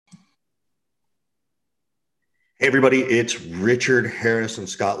Hey, everybody, it's Richard Harris and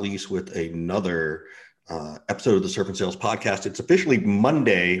Scott Leese with another episode of the Surf and Sales Podcast. It's officially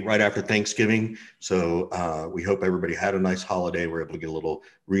Monday, right after Thanksgiving. So we hope everybody had a nice holiday. We're able to get a little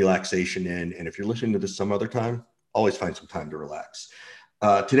relaxation in. And if you're listening to this some other time, always find some time to relax.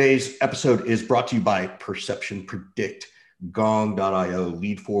 Today's episode is brought to you by Perception Predict, Gong.io,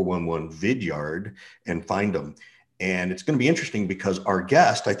 Lead 411, Vidyard, and Find them. And it's going to be interesting because our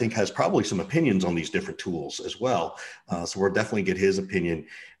guest, I think, has probably some opinions on these different tools as well. So we'll definitely get his opinion.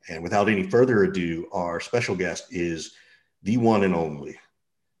 And without any further ado, our special guest is the one and only,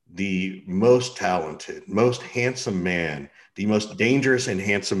 the most talented, most handsome man, the most dangerous and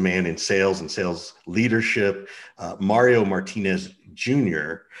handsome man in sales and sales leadership, Mario Martinez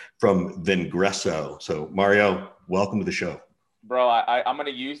Jr. from Vengresso. So Mario, welcome to the show. Bro, I'm going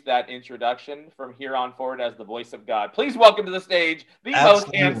to use that introduction from here on forward as the voice of God. Please welcome to the stage the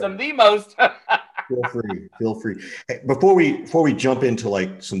most handsome, the most. Feel free. Hey, before we jump into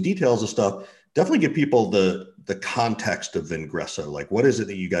like some details of stuff, definitely give people the context of Vengresso. Like, what is it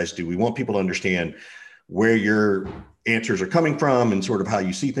that you guys do? We want people to understand where your answers are coming from and sort of how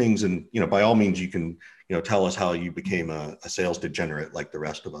you see things. And by all means, you can tell us how you became a sales degenerate like the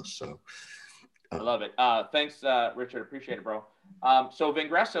rest of us. So. I love it. Thanks, Richard. Appreciate it, bro. So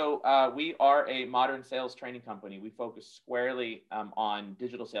Vengresso, we are a modern sales training company. We focus squarely on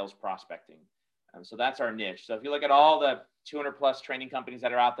digital sales prospecting. So that's our niche. So if you look at all the 200 plus training companies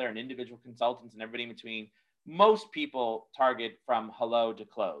that are out there and individual consultants and everybody in between, most people target from hello to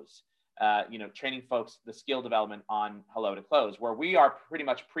close. Training folks the skill development on hello to close, where we are pretty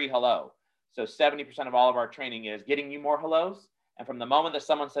much pre-hello. So 70% of all of our training is getting you more hellos. And from the moment that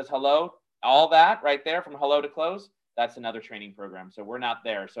someone says hello, all that right there from hello to close, that's another training program. So we're not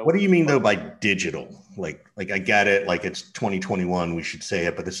there. So what do you mean though by digital? Like I get it. Like it's 2021, we should say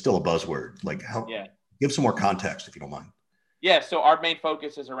it, but it's still a buzzword. Like how? Yeah. Give some more context if you don't mind. Yeah. So our main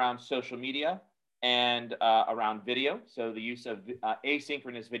focus is around social media and around video. So the use of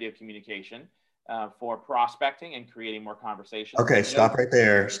asynchronous video communication for prospecting and creating more conversations. Okay, stop right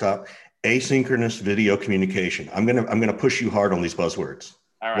there. Stop. Asynchronous video communication. I'm gonna push you hard on these buzzwords.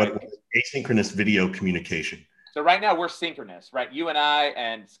 All right. What asynchronous video communication? So right now we're synchronous, right? You and I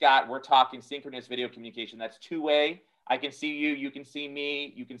and Scott, we're talking synchronous video communication. That's two-way. I can see you, you can see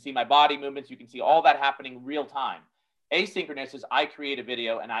me, you can see my body movements, you can see all that happening real time. Asynchronous is I create a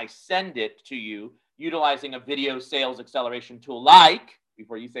video and I send it to you utilizing a video sales acceleration tool like,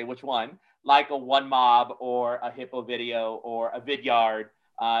 before you say which one, like a OneMob or a Hippo Video or a Vidyard,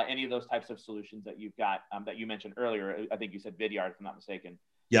 any of those types of solutions that you've got that you mentioned earlier. I think you said Vidyard, if I'm not mistaken.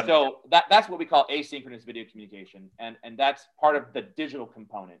 Yep. So that's what we call asynchronous video communication, and that's part of the digital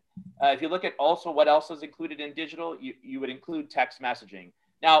component. If you look at also what else is included in digital, you would include text messaging.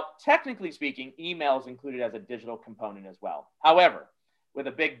 Now, technically speaking, email is included as a digital component as well. However, with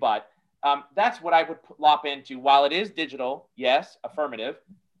a big but, that's what I would lop into. While it is digital, yes, affirmative,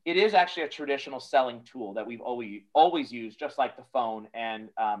 it is actually a traditional selling tool that we've always used, just like the phone and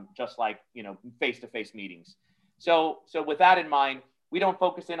just like face-to-face meetings. So with that in mind, we don't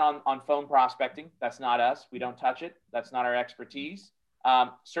focus in on phone prospecting. That's not us. We don't touch it. That's not our expertise.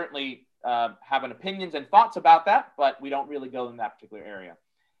 Certainly having opinions and thoughts about that, but we don't really go in that particular area.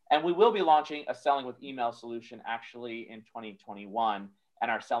 And we will be launching a selling with email solution actually in 2021 and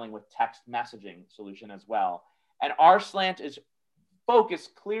our selling with text messaging solution as well. And our slant is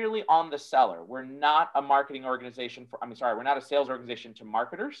focused clearly on the seller. We're not a marketing organization we're not a sales organization to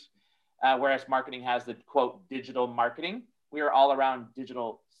marketers, whereas marketing has the quote digital marketing. We are all around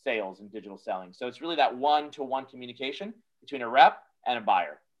digital sales and digital selling. So it's really that one-to-one communication between a rep and a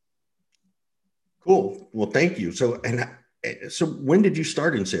buyer. Cool. Well, thank you. So when did you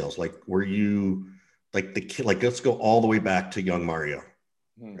start in sales? Like, were you like the kid? Like, let's go all the way back to young Mario,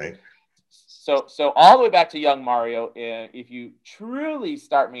 right? So all the way back to young Mario, if you truly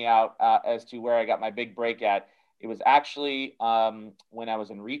start me out as to where I got my big break at, it was actually when I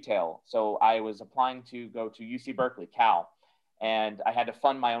was in retail. So I was applying to go to UC Berkeley, Cal. And I had to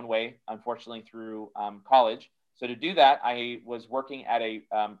fund my own way, unfortunately, through college. So to do that, I was working at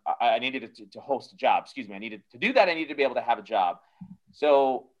I needed to host a job. Excuse me. I needed to do that. I needed to be able to have a job.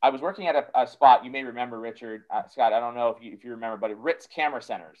 So I was working at a spot, you may remember, Richard, Scott, I don't know if you remember, but at Ritz Camera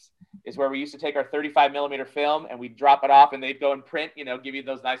Centers is where we used to take our 35 millimeter film and we'd drop it off and they'd go and print, give you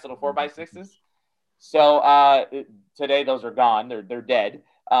those nice little 4x6s. So today those are gone. They're dead.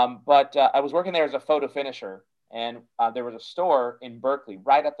 But I was working there as a photo finisher. And there was a store in Berkeley,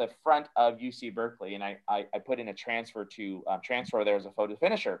 right at the front of UC Berkeley. And I put in a transfer there as a photo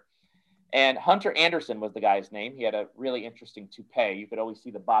finisher. And Hunter Anderson was the guy's name. He had a really interesting toupee. You could always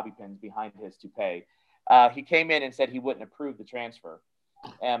see the bobby pins behind his toupee. he came in and said he wouldn't approve the transfer.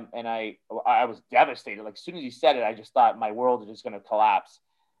 And I was devastated. Like as soon as he said it, I just thought my world is just going to collapse.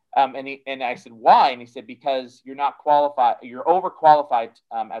 And I said, why? And he said, because you're not qualified. You're overqualified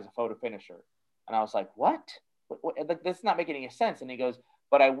as a photo finisher. And I was like, what? That's not making any sense. And he goes,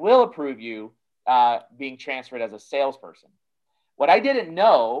 but I will approve you being transferred as a salesperson. What I didn't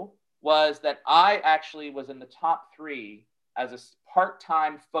know was that I actually was in the top 3 as a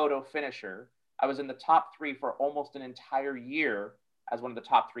part-time photo finisher. I was in the top 3 for almost an entire year as one of the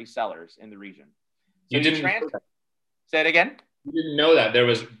top 3 sellers in the region. So you didn't say it again. You didn't know that there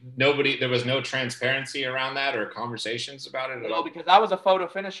was no transparency around that or conversations about it at all? Because I was a photo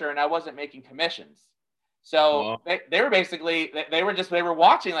finisher and I wasn't making commissions. So they were basically, they were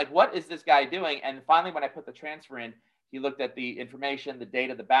watching like, what is this guy doing? And finally, when I put the transfer in, he looked at the information, the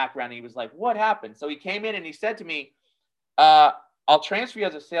data, the background, and he was like, what happened? So he came in and he said to me, I'll transfer you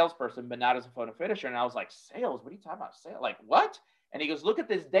as a salesperson, but not as a photo finisher. And I was like, sales? What are you talking about? Sales? Like, what? And he goes, look at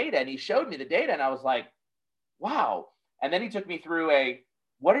this data. And he showed me the data. And I was like, wow. And then he took me through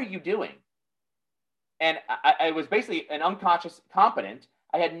what are you doing? And I was basically an unconscious competent.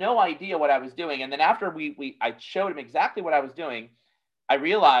 I had no idea what I was doing. And then after I showed him exactly what I was doing, I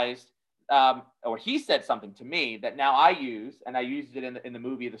realized, or he said something to me that now I use, and I used it in the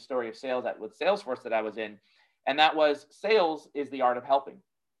movie, The Story of Sales with Salesforce that I was in. And that was, sales is the art of helping.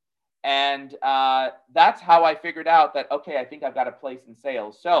 And that's how I figured out that, okay, I think I've got a place in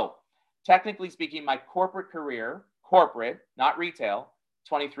sales. So technically speaking, my corporate career, not retail,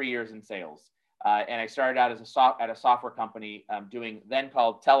 23 years in sales. And I started out as at a software company doing then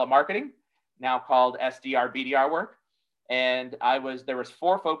called telemarketing, now called SDR, BDR work. And there was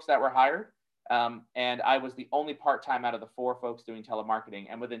 4 folks that were hired. And I was the only part-time out of the 4 folks doing telemarketing.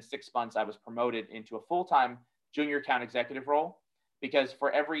 And within 6 months, I was promoted into a full-time junior account executive role, because for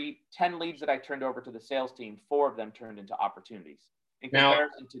every 10 leads that I turned over to the sales team, 4 of them turned into opportunities. In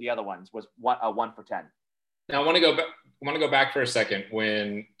comparison to the other ones was 1 for 10. Now I want to go back for a second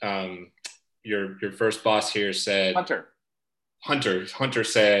when your first boss here said, Hunter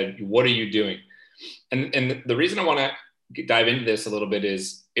said, what are you doing? And the reason I want to dive into this a little bit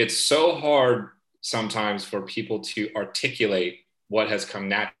is it's so hard sometimes for people to articulate what has come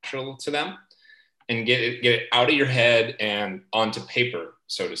natural to them and get it out of your head and onto paper,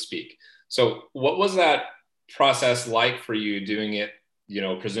 so to speak. So what was that process like for you doing it,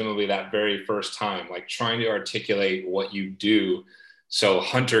 presumably that very first time, like trying to articulate what you do so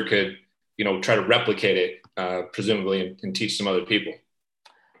Hunter could, try to replicate it, presumably, and teach some other people?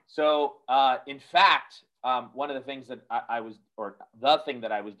 So in fact, one of the things that the thing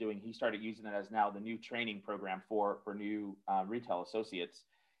that I was doing, he started using it as now the new training program for new retail associates.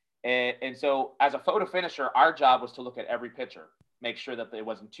 And so as a photo finisher, our job was to look at every picture, make sure that it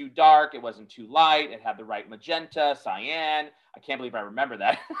wasn't too dark, it wasn't too light, it had the right magenta, cyan. I can't believe I remember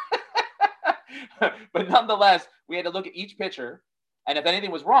that. But nonetheless, we had to look at each picture. And if anything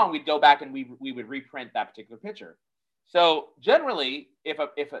was wrong, we'd go back and we would reprint that particular picture. So generally, if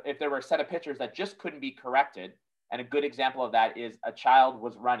there were a set of pictures that just couldn't be corrected, and a good example of that is a child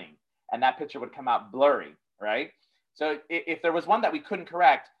was running and that picture would come out blurry, right? So if there was one that we couldn't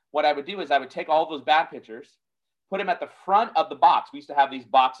correct, what I would do is I would take all those bad pictures, put them at the front of the box. We used to have these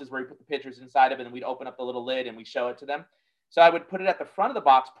boxes where we put the pictures inside of it and we'd open up the little lid and we show it to them. So I would put it at the front of the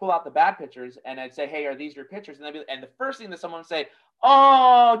box, pull out the bad pictures, and I'd say, hey, are these your pictures? And the first thing that someone would say,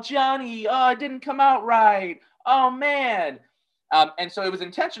 oh, Johnny, it didn't come out right. Oh, man. And so it was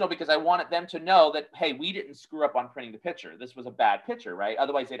intentional because I wanted them to know that, hey, we didn't screw up on printing the picture. This was a bad picture, right?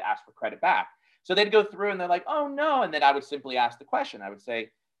 Otherwise, they'd ask for credit back. So they'd go through and they're like, oh, no. And then I would simply ask the question. I would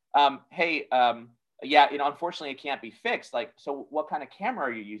say, hey, yeah, unfortunately, it can't be fixed. Like, so what kind of camera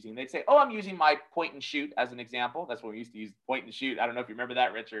are you using? They'd say, oh, I'm using my point and shoot as an example. That's what we used to use, point and shoot. I don't know if you remember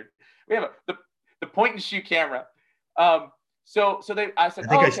that, Richard. We have the point and shoot camera. I said, I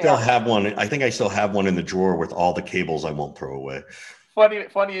think I still have one. I think I still have one in the drawer with all the cables I won't throw away.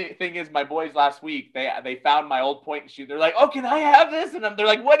 Funny thing is, my boys last week, they found my old point and shoot. They're like, oh, can I have this? And they're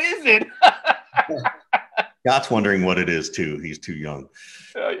like, what is it? Scott's wondering what it is too. He's too young.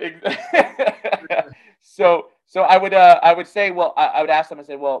 So I would say, well, I would ask them, I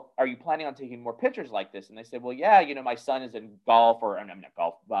said, well, are you planning on taking more pictures like this? And they said, well, yeah, my son is in golf or I'm not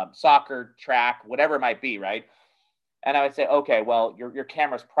golf, soccer, track, whatever it might be, right? And I would say, okay, well, your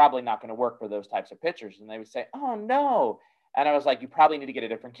camera's probably not going to work for those types of pictures. And they would say, oh no. And I was like, you probably need to get a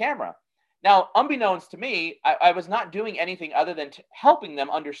different camera. Now, unbeknownst to me, I was not doing anything other than helping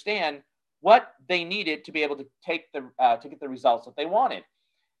them understand what they needed to be able to take to get the results that they wanted.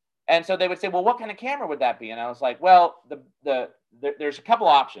 And so they would say, well, what kind of camera would that be? And I was like, well, there's a couple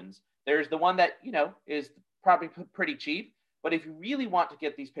options. There's the one that, is probably pretty cheap. But if you really want to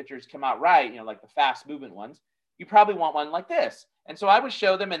get these pictures come out right, like the fast movement ones, you probably want one like this. And so I would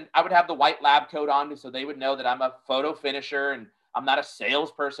show them, and I would have the white lab coat on so they would know that I'm a photo finisher and I'm not a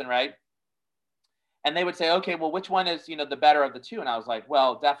salesperson, right? And they would say, okay, well, which one is, the better of the two? And I was like,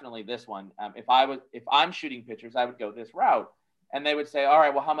 well, definitely this one. If I'm shooting pictures, I would go this route. And they would say, all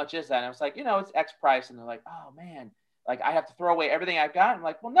right, well, how much is that? And I was like, it's X price. And they're like, oh man, like I have to throw away everything I've got. I'm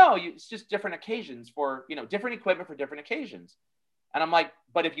like, well, no, it's just different occasions for, different equipment for different occasions. And I'm like,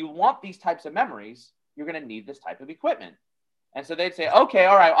 but if you want these types of memories, you're going to need this type of equipment. And so they'd say, okay,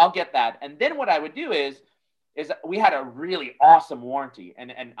 all right, I'll get that. And then what I would do is we had a really awesome warranty.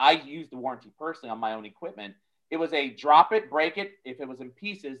 And I used the warranty personally on my own equipment. It was a drop it, break it. If it was in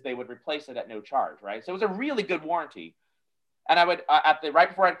pieces, they would replace it at no charge, right? So it was a really good warranty. And I would, right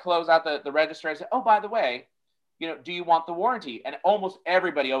before I'd close out the register, I said, oh, by the way, do you want the warranty? And almost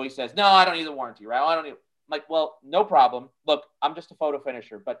everybody always says, no, I don't need the warranty, right? I don't need. I'm like, well, no problem. Look, I'm just a photo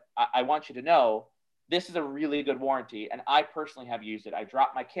finisher, but I want you to know this is a really good warranty. And I personally have used it. I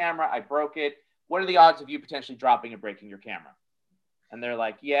dropped my camera. I broke it. What are the odds of you potentially dropping and breaking your camera? And they're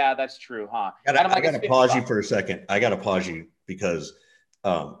like, yeah, that's true, huh? I got to pause you for a second. I got to pause you because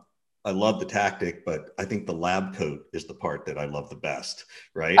I love the tactic, but I think the lab coat is the part that I love the best,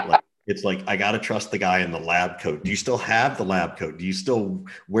 right? Like, it's like, I got to trust the guy in the lab coat. Do you still have the lab coat? Do you still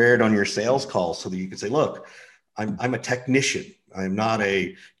wear it on your sales calls so that you can say, look, I'm a technician. I'm not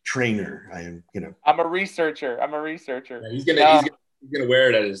a trainer. I am, I'm a researcher. Yeah, he's gonna wear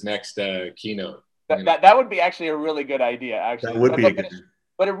it at his next keynote. That would be actually a really good idea, actually. That would be a good idea.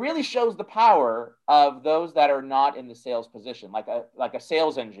 But it really shows the power of those that are not in the sales position, like a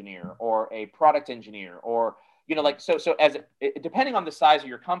sales engineer or a product engineer, or so as depending on the size of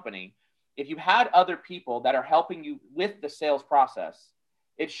your company, if you had other people that are helping you with the sales process,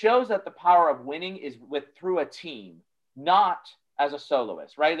 it shows that the power of winning is through a team, not as a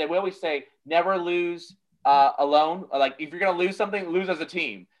soloist, right? We always say never lose alone. Like if you're going to lose something, lose as a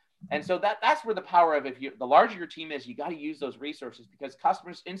team. And so that's where the power of the larger your team is, you got to use those resources because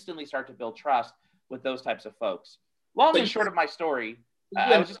customers instantly start to build trust with those types of folks. Long and short of my story,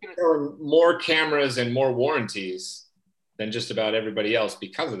 I was just going to more cameras and more warranties than just about everybody else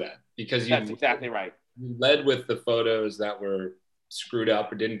because of that. Because that's exactly right. You led with the photos that were screwed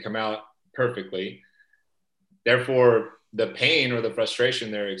up or didn't come out perfectly. Therefore, the pain or the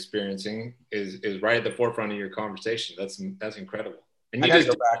frustration they're experiencing is right at the forefront of your conversation. That's incredible. And I got to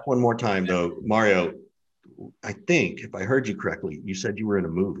go back one more time, though. Mario, I think, if I heard you correctly, you said you were in a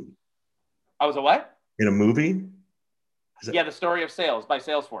movie. I was a what? In a movie? Yeah, The Story of Sales by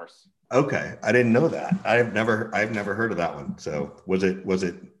Salesforce. Okay. I didn't know that. I've never heard of that one. So was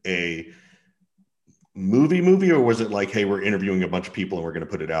it a movie, or was it like, hey, we're interviewing a bunch of people and we're going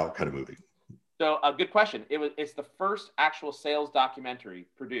to put it out kind of movie? So a good question. It's the first actual sales documentary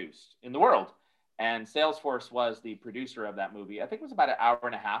produced in the world. And Salesforce was the producer of that movie. I think it was about an hour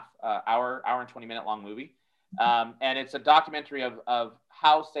and a half, hour and 20-minute long movie. And it's a documentary of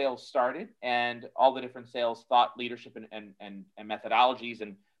how sales started and all the different sales thought leadership and methodologies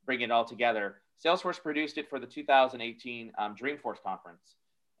and bring it all together. Salesforce produced it for the 2018 Dreamforce conference.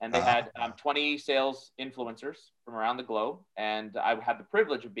 And they had 20 sales influencers from around the globe. And I had the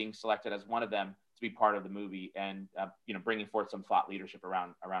privilege of being selected as one of them to be part of the movie and, bringing forth some thought leadership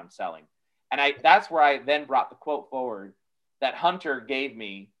around selling. And that's where I then brought the quote forward that Hunter gave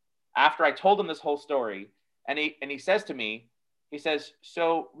me after I told him this whole story. And he says to me, he says,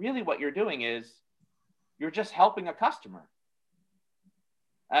 so really what you're doing is you're just helping a customer.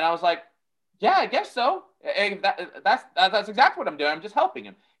 And I was like, yeah, I guess so. That's exactly what I'm doing. I'm just helping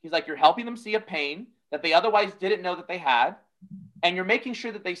him. He's like, you're helping them see a pain that they otherwise didn't know that they had. And you're making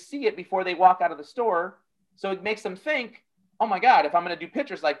sure that they see it before they walk out of the store. So it makes them think, oh my God, if I'm going to do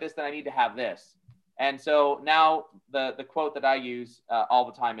pictures like this, then I need to have this. And so now the quote that I use all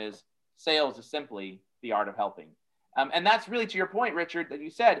the time is, sales is simply the art of helping. And that's really to your point, Richard, that you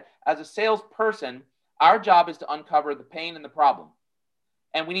said, as a salesperson, our job is to uncover the pain and the problem.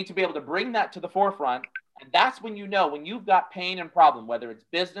 And we need to be able to bring that to the forefront. And that's when when you've got pain and problem, whether it's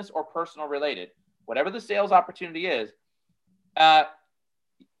business or personal related, whatever the sales opportunity is,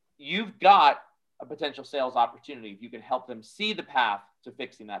 you've got a potential sales opportunity if you can help them see the path to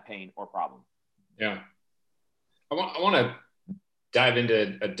fixing that pain or problem. Yeah. I want to dive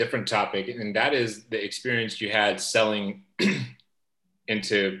into a different topic, and that is the experience you had selling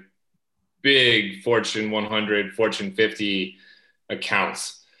into big Fortune 100, Fortune 50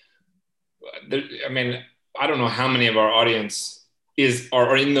 accounts. I don't know how many of our audience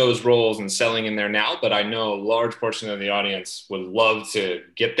are in those roles and selling in there now, but I know a large portion of the audience would love to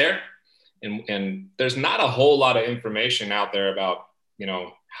get there. And there's not a whole lot of information out there about, you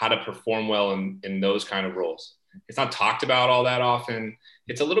know, how to perform well in those kind of roles. It's not talked about all that often.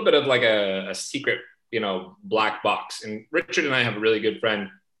 It's a little bit of like a secret, you know, black box. And Richard and I have a really good friend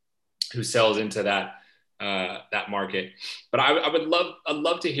who sells into that market. But I'd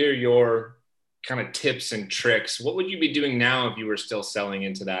love to hear your kind of tips and tricks. What would you be doing now if you were still selling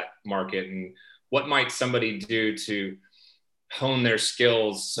into that market? And what might somebody do to hone their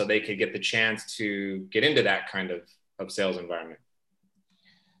skills so they could get the chance to get into that kind of sales environment?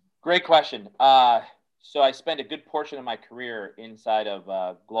 Great question. So I spent a good portion of my career inside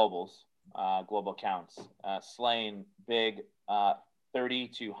of global accounts, slaying big 30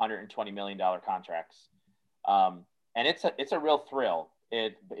 to $120 million contracts. And it's a real thrill.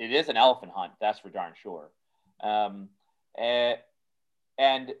 It is an elephant hunt, that's for darn sure. And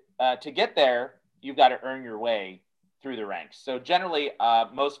to get there, you've got to earn your way through the ranks. So generally,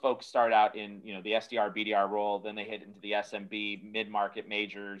 most folks start out in, you know, the SDR, BDR role, then they hit into the SMB, mid-market,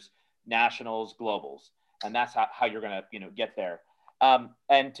 majors, nationals, globals, and that's how you're going to, you know, get there.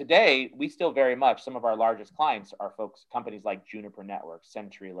 And today, we still very much, some of our largest clients are companies like Juniper Networks,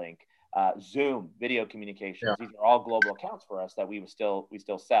 CenturyLink, Zoom, video communications. Yeah. These are all global accounts for us that we still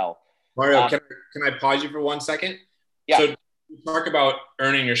sell. Mario, can I pause you for 1 second? Yeah. So you talk about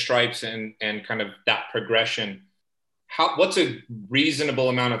earning your stripes and kind of that progression. What's a reasonable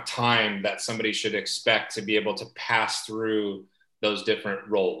amount of time that somebody should expect to be able to pass through those different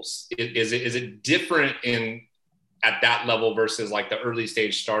roles? Is it different at that level versus like the early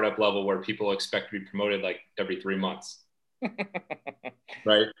stage startup level where people expect to be promoted like every 3 months?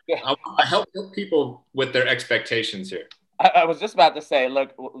 Right. Yeah. I help people with their expectations here. I was just about to say,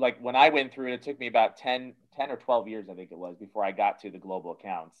 look, like when I went through it, it took me about 10 or 12 years, I think it was, before I got to the global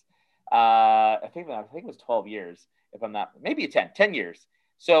accounts. I think it was 12 years, if I'm not, maybe 10 years.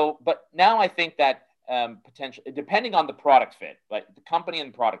 So, but now I think that potentially, depending on the product fit, like the company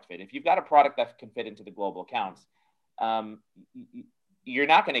and product fit, if you've got a product that can fit into the global accounts, you're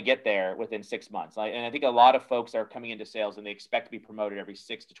not going to get there within 6 months. And I think a lot of folks are coming into sales and they expect to be promoted every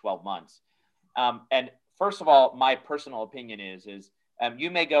 6 to 12 months. And first of all, my personal opinion is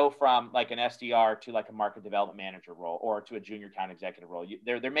you may go from like an SDR to like a market development manager role or to a junior account executive role.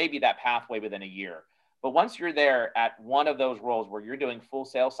 There may be that pathway within a year. But once you're there at one of those roles where you're doing full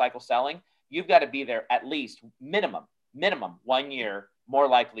sales cycle selling, you've got to be there at least minimum 1 year, more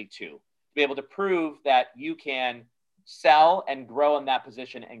likely 2, to be able to prove that you can sell and grow in that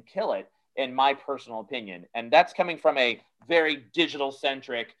position and kill it, in my personal opinion. And that's coming from a very digital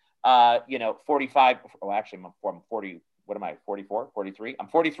centric, 45, well, actually I'm 40, what am I, 44, 43? I'm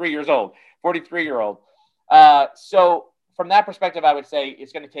 43 years old, 43-year-old. So from that perspective, I would say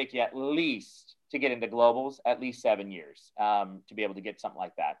it's going to take you at least to get into globals, at least 7 years to be able to get something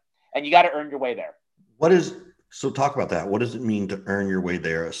like that. And you got to earn your way there. So talk about that. What does it mean to earn your way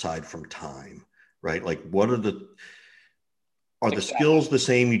there aside from time, right? Like are the skills the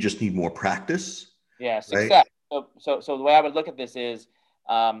same? You just need more practice? Yeah, success. Right? So the way I would look at this is,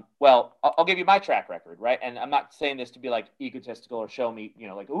 well, I'll give you my track record, right? And I'm not saying this to be like egotistical or show me,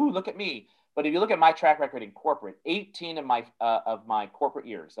 like, ooh, look at me. But if you look at my track record in corporate, 18 of my corporate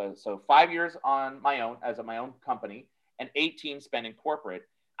years, so 5 years on my own as my own company, and 18 spent in corporate.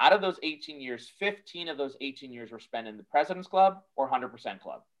 Out of those 18 years, 15 of those 18 years were spent in the President's Club or 100%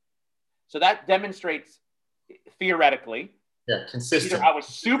 Club. So that demonstrates theoretically. Yeah, consistent. Either I was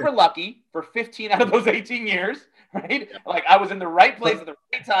super lucky for 15 out of those 18 years, right? Yeah. Like I was in the right place at the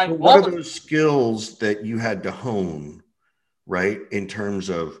right time. What are those skills that you had to hone, right? In terms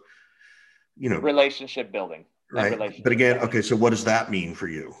of, relationship building. Right. But again, okay, so what does that mean for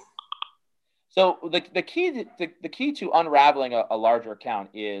you? So the key to unraveling a larger account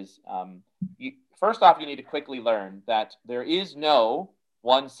is, first off, you need to quickly learn that there is no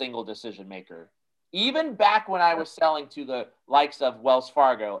one single decision maker. Even back when I was selling to the likes of Wells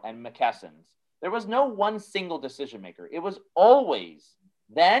Fargo and McKesson's, there was no one single decision maker. It was always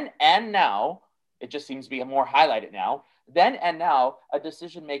then and now, it just seems to be more highlighted now, then and now, a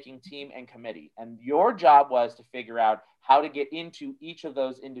decision-making team and committee. And your job was to figure out how to get into each of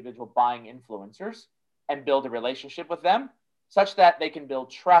those individual buying influencers and build a relationship with them such that they can build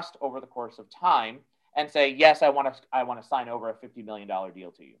trust over the course of time and say, yes, I want to sign over a $50 million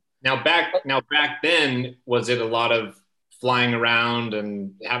deal to you. Now back then, was it a lot of flying around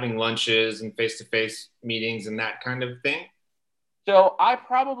and having lunches and face-to-face meetings and that kind of thing? So I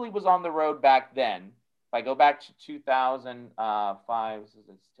probably was on the road back then. If I go back to 2005,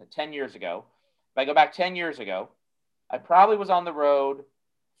 10 years ago, if I go back 10 years ago, I probably was on the road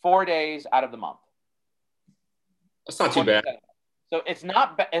 4 days out of the month. That's not too bad. So it's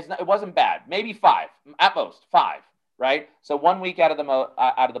not, it wasn't bad. Maybe 5, at most 5, right? So 1 week out of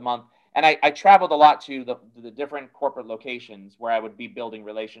the month. And I traveled a lot to the different corporate locations where I would be building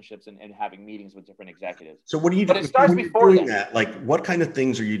relationships and having meetings with different executives. So what do you do? But it starts before that. Like, what kind of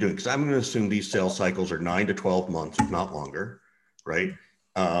things are you doing? Because I'm going to assume these sales cycles are 9 to 12 months, if not longer, right?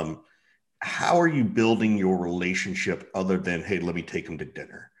 How are you building your relationship other than, hey, let me take them to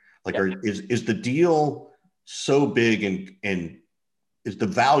dinner? Like, is the deal so big and is the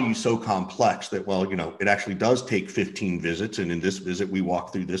value so complex that, well, you know, it actually does take 15 visits. And in this visit, we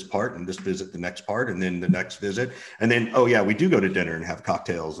walk through this part, and this visit, the next part, and then the next visit. And then, oh yeah, we do go to dinner and have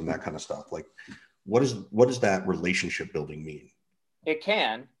cocktails and that kind of stuff. Like, what does that relationship building mean? It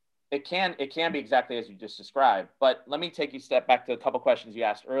can be exactly as you just described. But let me take you a step back to a couple questions you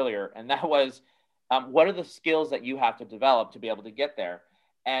asked earlier. And that was, what are the skills that you have to develop to be able to get there?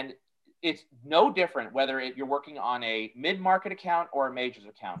 And it's no different whether you're working on a mid-market account or a majors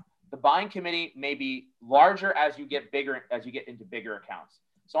account. The buying committee may be larger as you get bigger, as you get into bigger accounts.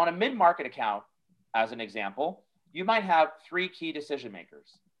 So on a mid-market account, as an example, you might have 3 key decision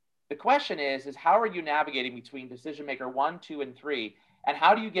makers. The question is how are you navigating between decision maker 1, 2, and 3? And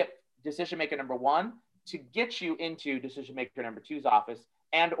how do you get decision maker number 1 to get you into decision maker number 2's office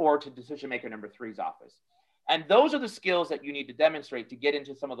and or to decision maker number 3's office? And those are the skills that you need to demonstrate to get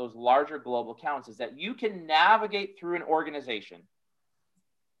into some of those larger global accounts, is that you can navigate through an organization,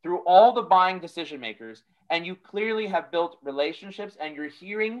 through all the buying decision makers, and you clearly have built relationships and you're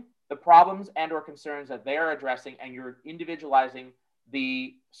hearing the problems and or concerns that they're addressing, and you're individualizing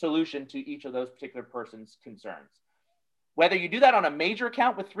the solution to each of those particular person's concerns. Whether you do that on a major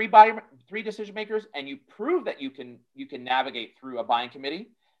account with 3 decision makers and you prove that you can navigate through a buying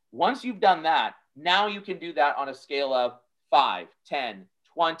committee, once you've done that, now you can do that on a scale of 5, 10,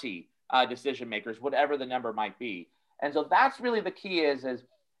 20 decision makers, whatever the number might be. And so that's really the key is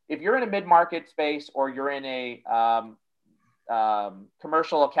if you're in a mid-market space or you're in a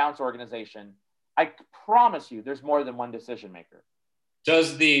commercial accounts organization, I promise you there's more than one decision maker.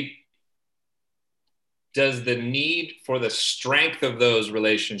 Does the need for the strength of those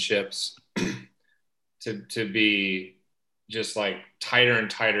relationships to be just like tighter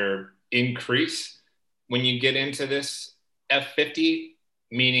and tighter increase when you get into this F50?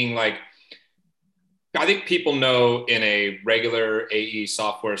 Meaning, like, I think people know in a regular AE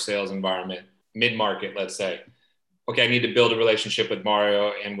software sales environment, mid-market, let's say, okay, I need to build a relationship with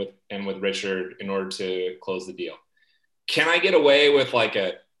Mario and with Richard in order to close the deal. Can I get away with like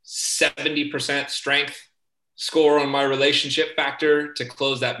a 70% strength score on my relationship factor to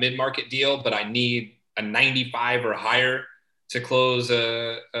close that mid-market deal, but I need a 95 or higher to close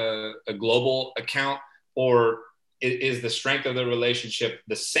a global account? Or is the strength of the relationship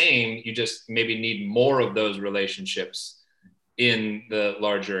the same? You just maybe need more of those relationships in the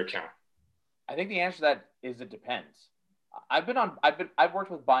larger account. I think the answer to that is it depends. I've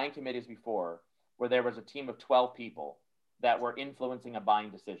worked with buying committees before where there was a team of 12 people that were influencing a buying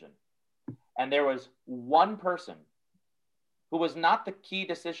decision. And there was one person who was not the key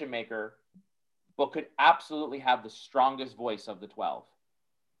decision maker, but could absolutely have the strongest voice of the 12.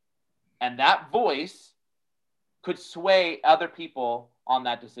 And that voice could sway other people on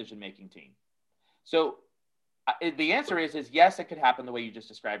that decision-making team. So the answer is yes, it could happen the way you just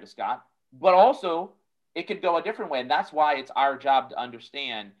described it, Scott, but also it could go a different way. And that's why it's our job to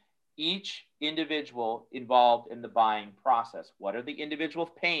understand each individual involved in the buying process. What are the individual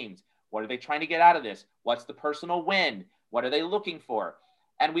pains? What are they trying to get out of this? What's the personal win? What are they looking for?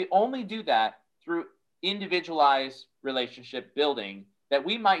 And we only do that through individualized relationship building that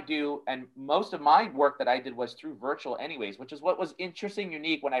we might do. And most of my work that I did was through virtual anyways, which is what was interesting,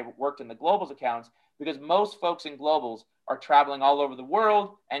 unique when I worked in the globals accounts, because most folks in globals are traveling all over the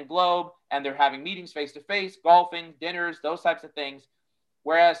world and globe, and they're having meetings face-to-face, golfing, dinners, those types of things.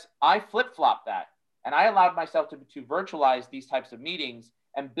 Whereas I flip-flopped that and I allowed myself to virtualize these types of meetings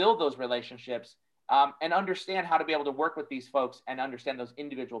and build those relationships and understand how to be able to work with these folks and understand those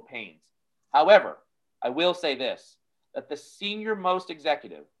individual pains. However, I will say this, that the senior most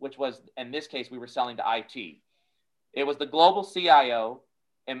executive, which was, in this case, we were selling to IT. It was the global CIO.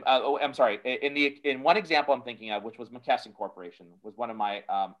 In one example I'm thinking of, which was McKesson Corporation, was one of my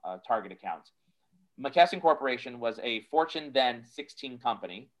target accounts. McKesson Corporation was a Fortune then 16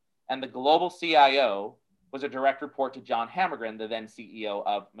 company, and the global CIO was a direct report to John Hammergren, the then CEO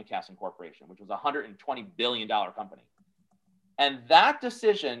of McKesson Corporation, which was a $120 billion company. And that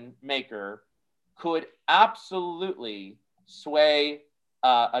decision maker could absolutely sway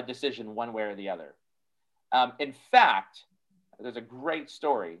a decision one way or the other. In fact, there's a great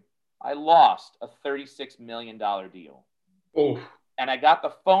story. I lost a $36 million deal. Oh. And I got the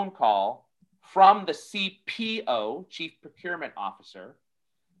phone call from the CPO, Chief Procurement Officer,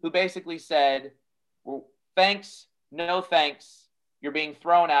 who basically said, well, thanks, no thanks, you're being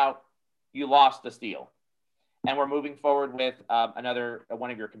thrown out, you lost this deal. And we're moving forward with another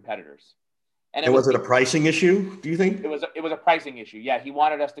one of your competitors. And was it a pricing issue, do you think? It was a pricing issue. Yeah, he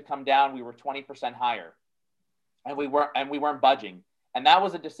wanted us to come down. We were 20% higher. And we weren't budging. And that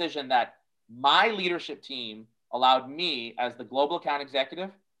was a decision that my leadership team allowed me as the global account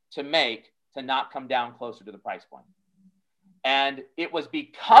executive to make, to not come down closer to the price point. And it was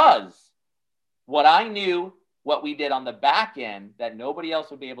because what I knew, what we did on the back end that nobody else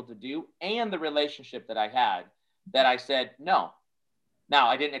would be able to do, and the relationship that I had, that I said, no. Now,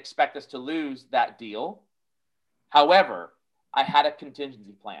 I didn't expect us to lose that deal. However, I had a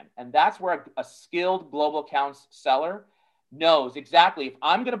contingency plan. And that's where a skilled global accounts seller knows exactly, if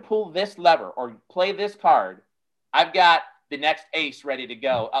I'm going to pull this lever or play this card, I've got the next ace ready to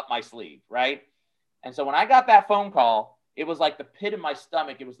go up my sleeve, right? And so when I got that phone call, it was like the pit in my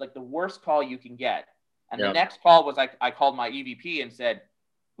stomach. It was like the worst call you can get. And the next call was I called my EVP and said,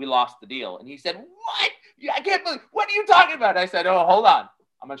 we lost the deal. And he said, what? I can't believe, what are you talking about? And I said, oh, hold on.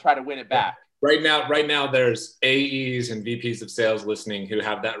 I'm going to try to win it back. Right now, there's AEs and VPs of sales listening who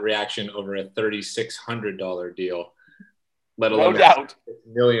have that reaction over a $3,600 deal, let alone a $1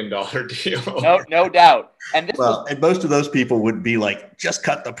 million deal. No doubt. And and most of those people would be like, just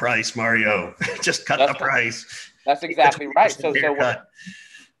cut the price, Mario. Just cut the price. That's exactly right. So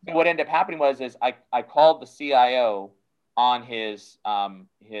what ended up happening was I called the CIO on his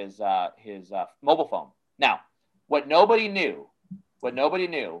mobile phone. Now, what nobody knew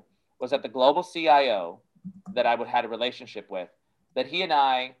was that the global CIO that I had a relationship with, that he and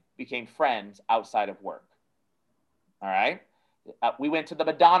I became friends outside of work. All right. We went to the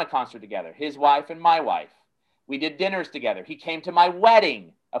Madonna concert together, his wife and my wife. We did dinners together. He came to my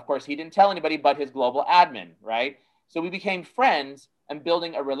wedding. Of course, he didn't tell anybody but his global admin, right? So we became friends and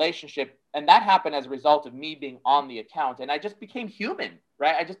building a relationship. And that happened as a result of me being on the account. And I just became human,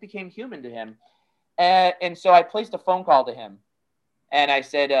 right? I just became human to him. And so I placed a phone call to him. And I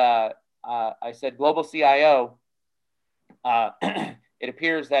said, global CIO, it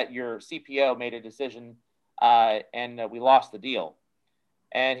appears that your CPO made a decision and we lost the deal.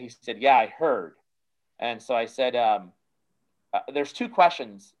 And he said, yeah, I heard. And so I said, there's 2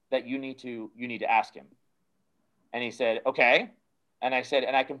 questions that you need to ask him. And he said, okay. And I said,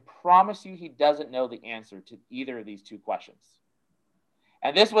 and I can promise you he doesn't know the answer to either of these 2 questions.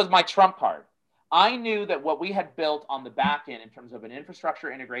 And this was my trump card. I knew that what we had built on the back end in terms of an infrastructure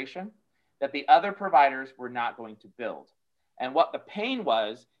integration, that the other providers were not going to build. And what the pain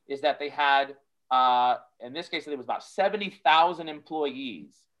was, is that they had, in this case, it was about 70,000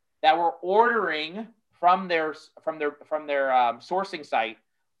 employees that were ordering from their sourcing site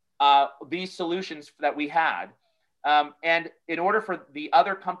these solutions that we had. And in order for the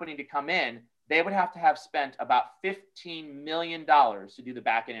other company to come in, they would have to have spent about $15 million to do the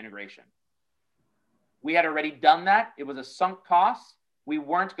back-end integration. We had already done that. It was a sunk cost. We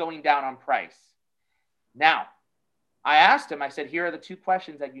weren't going down on price. Now, I asked him, I said, here are the 2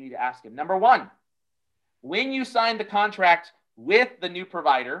 questions that you need to ask him. Number 1, when you sign the contract with the new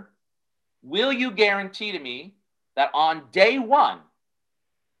provider, will you guarantee to me that on day 1,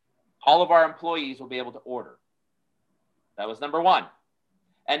 all of our employees will be able to order? That was number 1.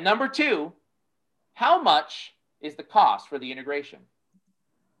 And number 2, how much is the cost for the integration?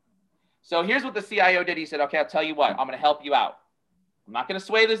 So here's what the CIO did. He said, okay, I'll tell you what, I'm going to help you out. I'm not going to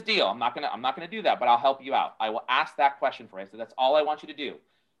sway this deal. I'm not going to do that, but I'll help you out. I will ask that question for you. I said, that's all I want you to do.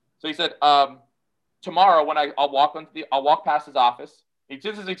 So he said, tomorrow when I'll walk past his office. He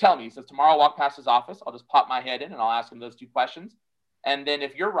just as he tell me, he says, tomorrow I'll walk past his office. I'll just pop my head in and I'll ask him those 2 questions. And then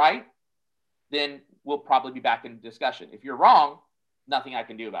if you're right, then we'll probably be back in discussion. If you're wrong, nothing I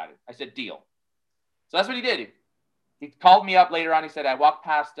can do about it. I said, deal. So that's what he did. He called me up later on. He said, I walked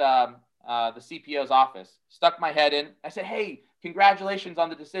past the CPO's office, stuck my head in. I said, hey, congratulations on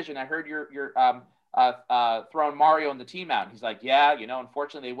the decision. I heard you're throwing Mario and the team out. He's like, yeah,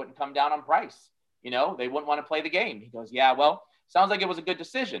 unfortunately they wouldn't come down on price. They wouldn't want to play the game. He goes, yeah, well, sounds like it was a good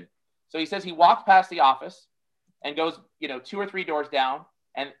decision. So he says he walked past the office and goes, 2 or 3 doors down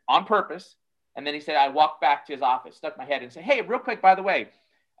and on purpose. And then he said, I walked back to his office, stuck my head and said, hey, real quick, by the way,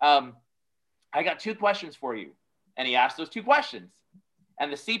 I got 2 questions for you. And he asked those 2 questions.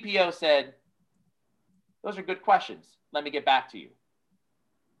 And the CPO said, those are good questions. Let me get back to you.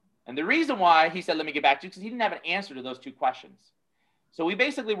 And the reason why he said, let me get back to you, because he didn't have an answer to those 2 questions. So we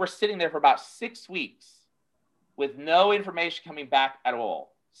basically were sitting there for about 6 weeks with no information coming back at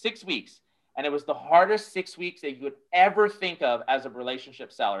all. 6 weeks. And it was the hardest 6 weeks that you would ever think of as a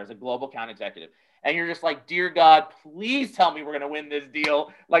relationship seller, as a global account executive. And you're just like, dear God, please tell me we're going to win this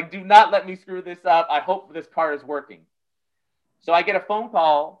deal. Like, do not let me screw this up. I hope this card is working. So I get a phone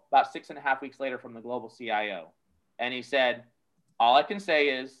call about 6.5 weeks later from the global CIO. And he said, all I can say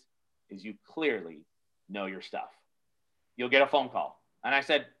is you clearly know your stuff. You'll get a phone call. And I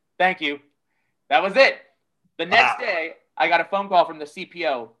said, thank you. That was it. The next day, I got a phone call from the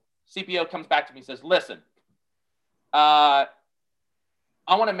CPO. CPO comes back to me and says, listen, I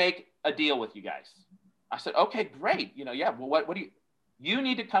want to make a deal with you guys. I said, okay, great. Yeah, well, what do you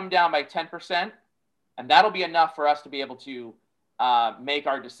need to come down by 10%, and that'll be enough for us to be able to make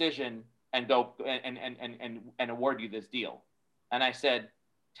our decision and go and award you this deal. And I said,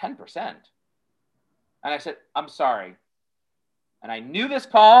 10%. And I said, I'm sorry. And I knew this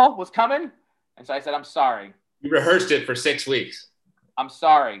call was coming. And so I said, I'm sorry. You rehearsed it for 6 weeks. I'm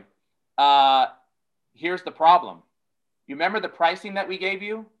sorry. Here's the problem. You remember the pricing that we gave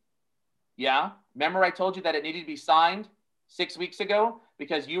you? Yeah. Remember I told you that it needed to be signed 6 weeks ago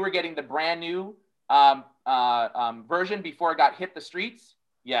because you were getting the brand new version before it got hit the streets?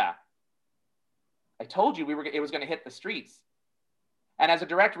 Yeah. I told you it was going to hit the streets. And as a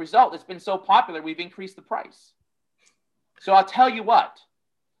direct result, it's been so popular, we've increased the price. So I'll tell you what,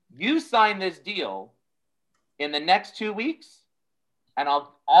 you sign this deal in the next 2 weeks, and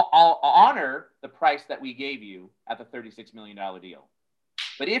I'll honor the price that we gave you at the $36 million deal.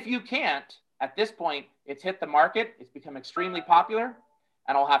 But if you can't, at this point, it's hit the market, it's become extremely popular,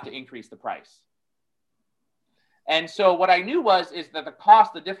 and I'll have to increase the price. And so what I knew is that the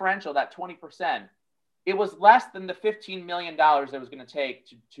cost, the differential, that 20%, it was less than the $15 million that was going to take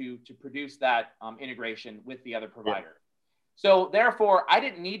to produce that integration with the other provider. Yeah. So therefore, I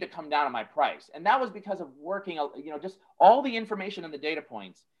didn't need to come down on my price. And that was because of working, just all the information and the data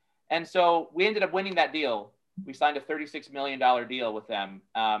points. And so we ended up winning that deal. We signed a $36 million deal with them,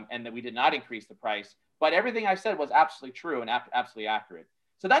 and that we did not increase the price. But everything I said was absolutely true and absolutely accurate.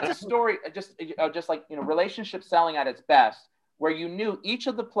 So that's a story, just like, relationship selling at its best, where you knew each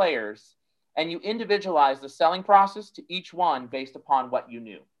of the players and you individualized the selling process to each one based upon what you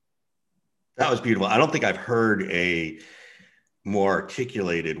knew. That was beautiful. I don't think I've heard a more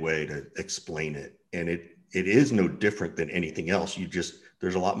articulated way to explain it. And it is no different than anything else.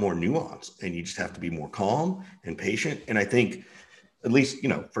 There's a lot more nuance, and you just have to be more calm and patient. And I think, at least,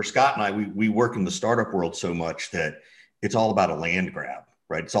 for Scott and I, we work in the startup world so much that it's all about a land grab,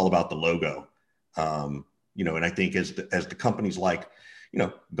 right? It's all about the logo. And I think as the companies like,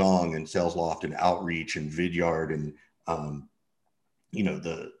 Gong and SalesLoft and Outreach and Vidyard and,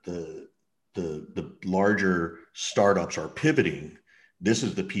 the larger startups are pivoting, this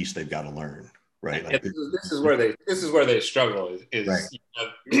is the piece they've got to learn, right? Like this is where they struggle is right.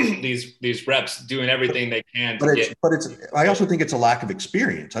 these reps doing everything they can I also think it's a lack of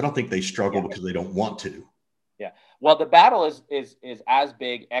experience. I don't think they struggle because they don't want to. Yeah. Well, the battle is as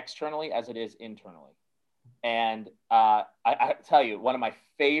big externally as it is internally. And I tell you, one of my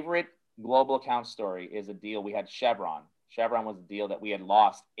favorite global account story is a deal we had Chevron. Chevron was a deal that we had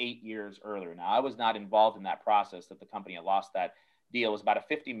lost 8 years earlier. Now, I was not involved in that process that the company had lost that deal. It was about a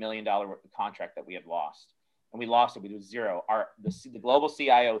 $50 million contract that we had lost. And we lost it. We did zero. The global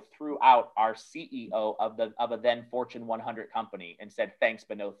CIO threw out our CEO of a then Fortune 100 company and said, thanks,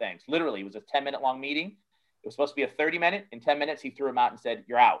 but no thanks. Literally, it was a 10-minute long meeting. It was supposed to be a 30-minute. In 10 minutes, he threw him out and said,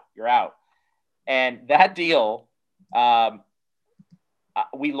 you're out. You're out. And that deal,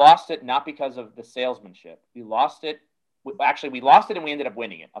 we lost it not because of the salesmanship. We lost it. Actually, we lost it and we ended up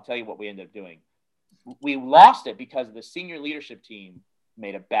winning it. I'll tell you what we ended up doing. We lost it because the senior leadership team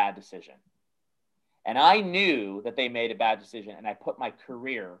made a bad decision. And I knew that they made a bad decision, and I put my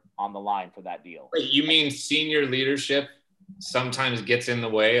career on the line for that deal. Wait, you mean senior leadership sometimes gets in the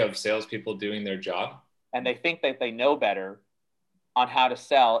way of salespeople doing their job? And they think that they know better on how to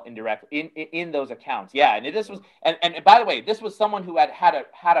sell in those accounts. Yeah. And this was, and by the way, this was someone who had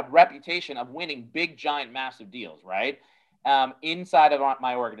a reputation of winning big, giant, massive deals, right? Inside of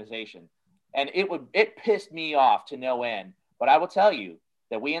my organization. And it pissed me off to no end. But I will tell you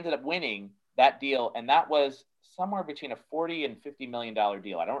that we ended up winning that deal. And that was somewhere between a $40 and $50 million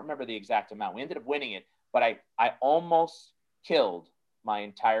deal. I don't remember the exact amount. We ended up winning it, but I almost killed my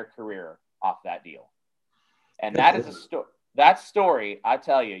entire career off that deal. And that is a story. That story, I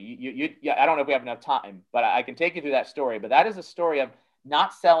tell you, I don't know if we have enough time, but I can take you through that story. But that is a story of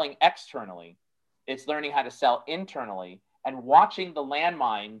not selling externally. It's learning how to sell internally and watching the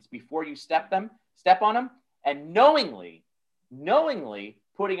landmines before you step on them, and knowingly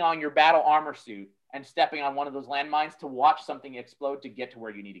putting on your battle armor suit and stepping on one of those landmines to watch something explode to get to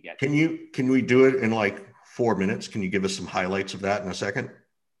where you need to get. Can we do it in like 4 minutes? Can you give us some highlights of that in a second?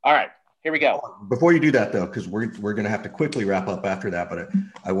 All right, here we go. Before you do that though, because we're going to have to quickly wrap up after that, but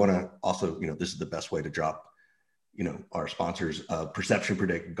I want to also, this is the best way to drop, our sponsors, Perception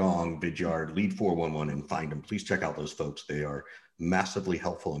Predict, Gong, Vidyard, Lead 411, and Find Them. Please check out those folks. They are massively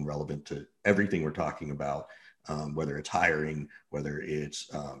helpful and relevant to everything we're talking about, whether it's hiring, whether it's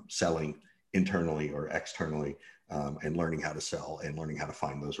selling internally or externally, and learning how to sell and learning how to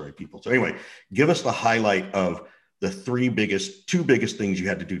find those right people. So anyway, give us the highlight of the two biggest things you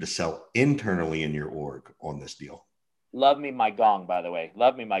had to do to sell internally in your org on this deal. Love me my gong, by the way.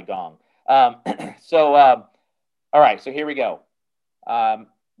 Love me my gong. All right, so here we go.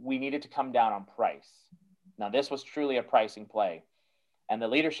 We needed to come down on price. Now, this was truly a pricing play. And the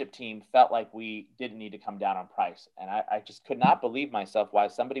leadership team felt like we didn't need to come down on price. And I just could not believe myself why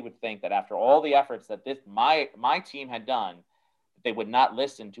somebody would think that after all the efforts that my team had done, they would not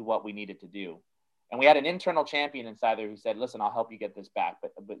listen to what we needed to do. And we had an internal champion inside there who said, listen, I'll help you get this back,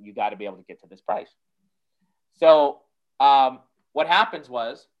 but you got to be able to get to this price. So what happened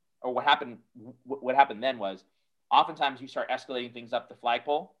then was, oftentimes you start escalating things up the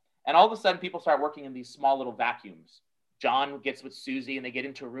flagpole, and all of a sudden people start working in these small little vacuums. John gets with Susie and they get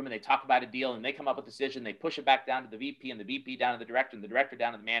into a room and they talk about a deal and they come up with a decision. They push it back down to the VP and the VP down to the director and the director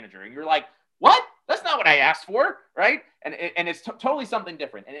down to the manager. And you're like, what? That's not what I asked for, right? And it's totally something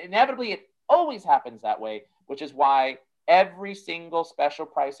different. And inevitably, it always happens that way, which is why every single special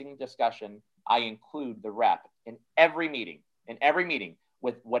pricing discussion, I include the rep in every meeting,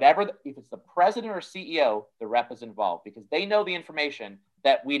 with whatever, if it's the president or CEO, the rep is involved because they know the information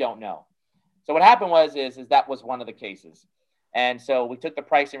that we don't know. So what happened was that was one of the cases. And so we took the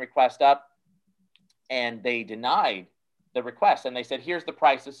pricing request up and they denied the request. And they said, here's the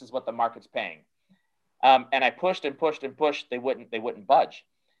price. This is what the market's paying. And I pushed and pushed and pushed. They wouldn't budge,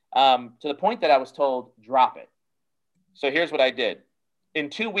 to the point that I was told, drop it. So here's what I did.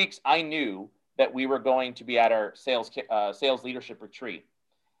 In 2 weeks, I knew that we were going to be at our sales leadership retreat.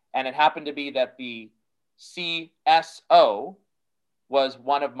 And it happened to be that the CSO was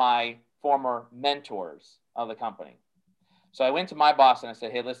one of my former mentors of the company. So I went to my boss and I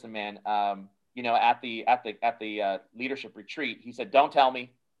said, hey, listen, man, at the leadership retreat, he said, don't tell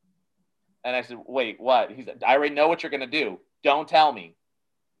me. And I said, wait, what? He said, I already know what you're going to do. Don't tell me.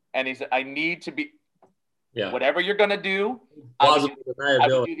 And he said, I need to be, whatever you're going to do, I would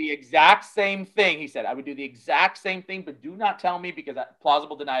do the exact same thing. He said, I would do the exact same thing, but do not tell me because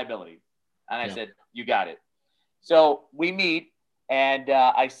plausible deniability. And I said, you got it. So we meet. And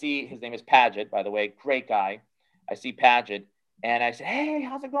I see, his name is Paget, by the way, great guy. I see Paget, and I said, hey,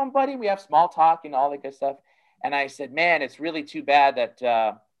 how's it going, buddy? We have small talk and all that good stuff. And I said, man, it's really too bad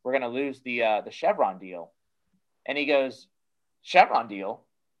that we're going to lose the Chevron deal. And he goes, Chevron deal?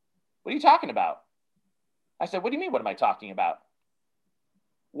 What are you talking about? I said, what do you mean, what am I talking about?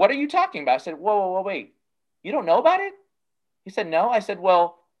 What are you talking about? I said, whoa, wait. You don't know about it? He said, no. I said,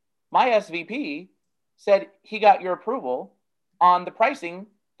 well, my SVP said he got your approval on the pricing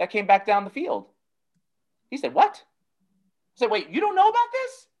that came back down the field. He said, what? I said, wait, you don't know about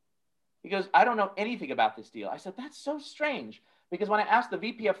this? He goes, I don't know anything about this deal. I said, that's so strange, because when I asked the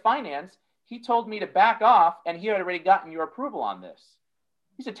VP of finance, he told me to back off and he had already gotten your approval on this.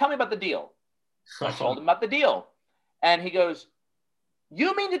 He said, tell me about the deal. So I told him about the deal. And he goes,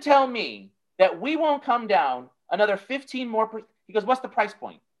 you mean to tell me that we won't come down another 15 more? He goes, what's the price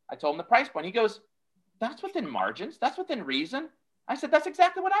point? I told him the price point. He goes, that's within margins. That's within reason. I said, that's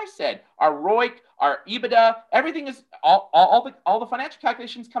exactly what I said. Our ROIC, our EBITDA, everything is all the financial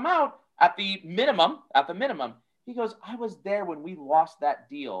calculations come out at the minimum. He goes, I was there when we lost that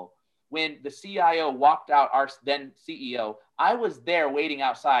deal. When the CIO walked out, our then CEO, I was there waiting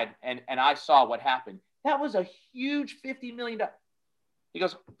outside and I saw what happened. That was a huge $50 million. He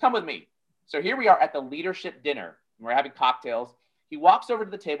goes, come with me. So here we are at the leadership dinner. And we're having cocktails. He walks over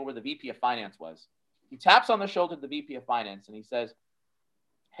to the table where the VP of finance was. He taps on the shoulder of the VP of finance and he says,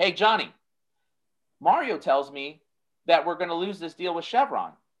 hey, Johnny, Mario tells me that we're going to lose this deal with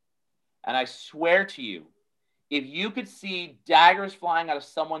Chevron. And I swear to you, if you could see daggers flying out of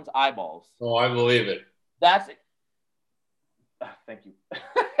someone's eyeballs. Oh, I believe it. That's it. Thank you.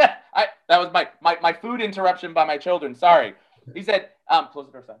 That was my food interruption by my children. Sorry. He said, close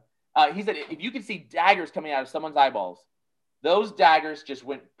the door, son. He said, if you could see daggers coming out of someone's eyeballs, those daggers just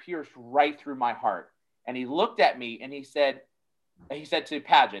pierced right through my heart. And he looked at me and he said to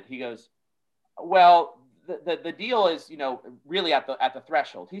Paget, he goes, well, the deal is, really at the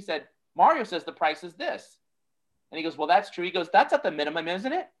threshold. He said, Mario says the price is this. And he goes, well, that's true. He goes, that's at the minimum,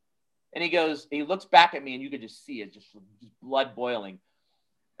 isn't it? And he looks back at me, and you could just see it, just blood boiling.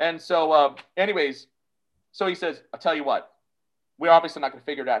 And so, anyways, so he says, I'll tell you what, we're obviously not going to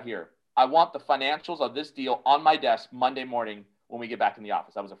figure it out here. I want the financials of this deal on my desk Monday morning when we get back in the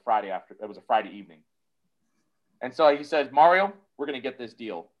office. That was a Friday evening. And so he says, Mario, we're going to get this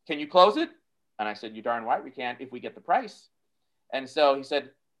deal. Can you close it? And I said, you darn right we can if we get the price. And so he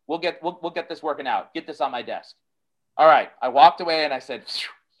said, we'll get this working out. Get this on my desk. All right. I walked away and I said,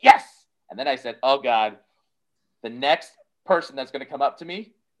 yes. And then I said, oh God, the next person that's going to come up to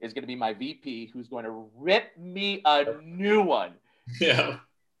me is going to be my VP, who's going to rip me a new one. Yeah.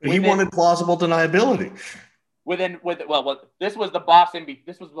 He wanted plausible deniability. This was the boss in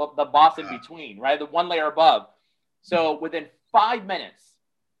between, right? The one layer above. So within 5 minutes,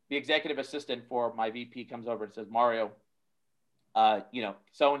 the executive assistant for my VP comes over and says, Mario,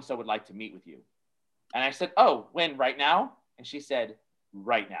 so-and-so would like to meet with you. And I said, oh, when? Right now? And she said,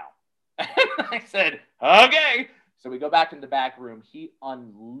 right now. And I said, okay. So we go back in the back room. He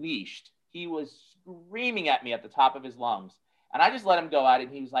unleashed. He was screaming at me at the top of his lungs. And I just let him go at it.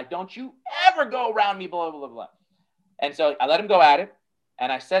 And he was like, don't you ever go around me, blah, blah, blah, blah. And so I let him go at it.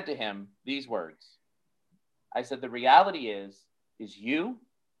 And I said to him these words. I said, the reality is you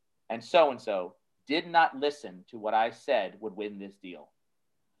and so did not listen to what I said would win this deal.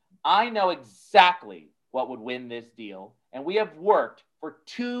 I know exactly what would win this deal. And we have worked for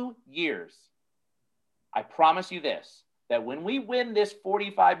 2 years. I promise you this, that when we win this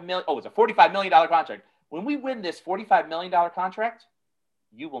 $45 million, it's a $45 million contract. When we win this $45 million contract,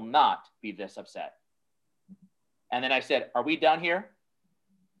 you will not be this upset. And then I said, are we done here?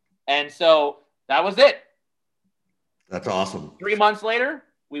 And so that was it. That's awesome. 3 months later,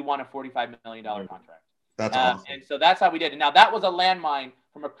 we won a $45 million contract. That's awesome. And so that's how we did it. Now, that was a landmine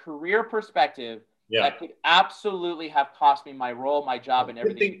from a career perspective that could absolutely have cost me my role, my job, and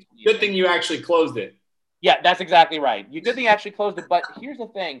everything. Good thing you actually closed it. Yeah, that's exactly right. You good thing you actually closed it. But here's the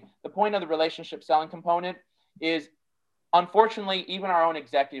thing. The point of the relationship selling component is, unfortunately, even our own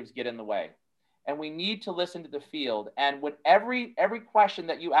executives get in the way. And we need to listen to the field. And with every question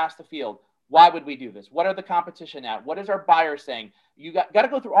that you ask the field, why would we do this? What are the competition at? What is our buyer saying? You got to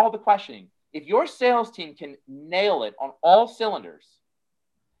go through all the questioning. If your sales team can nail it on all cylinders,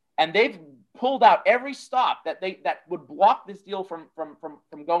 and they've pulled out every stop that would block this deal from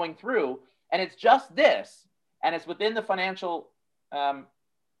going through, and it's just this, and it's within the financial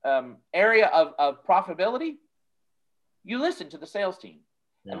area of profitability, you listen to the sales team.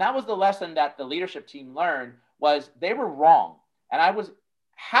 Yeah. And that was the lesson that the leadership team learned, was they were wrong. And I was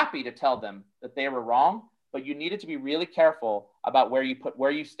happy to tell them that they were wrong, but you needed to be really careful about where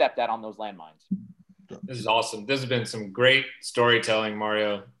you stepped at on those landmines. This is awesome. This has been some great storytelling,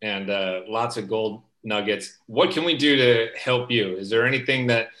 Mario, and lots of gold nuggets. What can we do to help you? Is there anything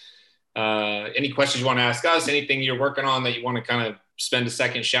that, any questions you want to ask us, anything you're working on that you want to kind of spend a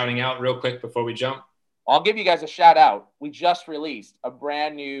second shouting out real quick before we jump? I'll give you guys a shout out. We just released a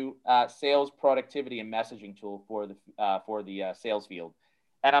brand new sales productivity and messaging tool for the sales field.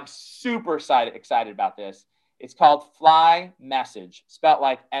 And I'm super excited about this. It's called Fly Message, spelled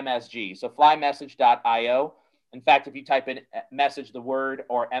like MSG. So flymessage.io. In fact, if you type in message the word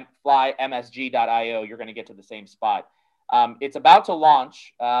or flymsg.io, you're going to get to the same spot. It's about to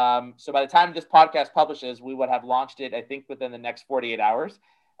launch. So by the time this podcast publishes, we would have launched it, I think, within the next 48 hours.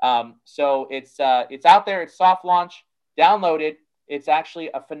 So it's out there. It's soft launch. Download it. It's actually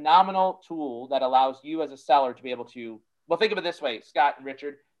a phenomenal tool that allows you as a seller to be able to, well, think of it this way, Scott and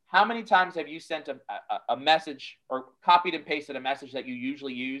Richard. How many times have you sent a message or copied and pasted a message that you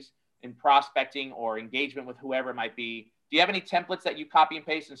usually use in prospecting or engagement with whoever it might be? Do you have any templates that you copy and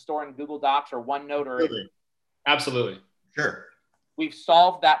paste and store in Google Docs or OneNote? Absolutely. Sure. We've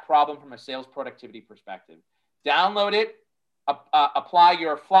solved that problem from a sales productivity perspective. Download it, apply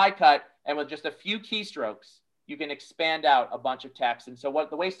your fly cut, and with just a few keystrokes, you can expand out a bunch of text. And so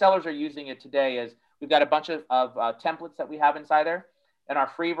the way sellers are using it today is we've got a bunch of templates that we have inside there. In our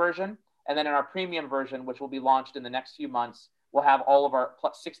free version, and then in our premium version, which will be launched in the next few months, we'll have all of our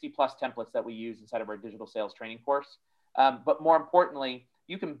 60 plus templates that we use inside of our digital sales training course. But more importantly,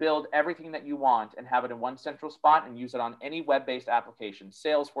 you can build everything that you want and have it in one central spot and use it on any web-based application,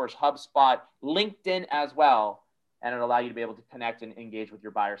 Salesforce, HubSpot, LinkedIn as well. And it'll allow you to be able to connect and engage with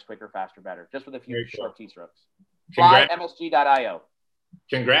your buyers quicker, faster, better, just with a few short keystrokes. FlyMSG.io.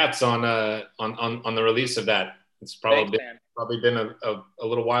 Congrats on the release of that. It's probably been a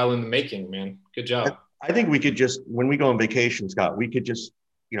little while in the making, man. Good job. I think we could just, when we go on vacation, Scott, we could just,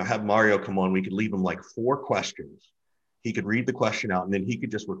 have Mario come on. We could leave him like 4 questions. He could read the question out, and then he could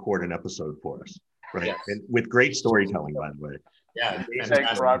just record an episode for us. Right. Yes. And with great storytelling, by the way. Yeah.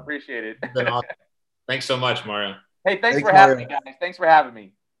 Thanks, bro. I appreciate it. Awesome. Thanks so much, Mario. Hey, thanks for having me, guys. Thanks for having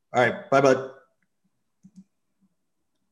me. All right. Bye, bud.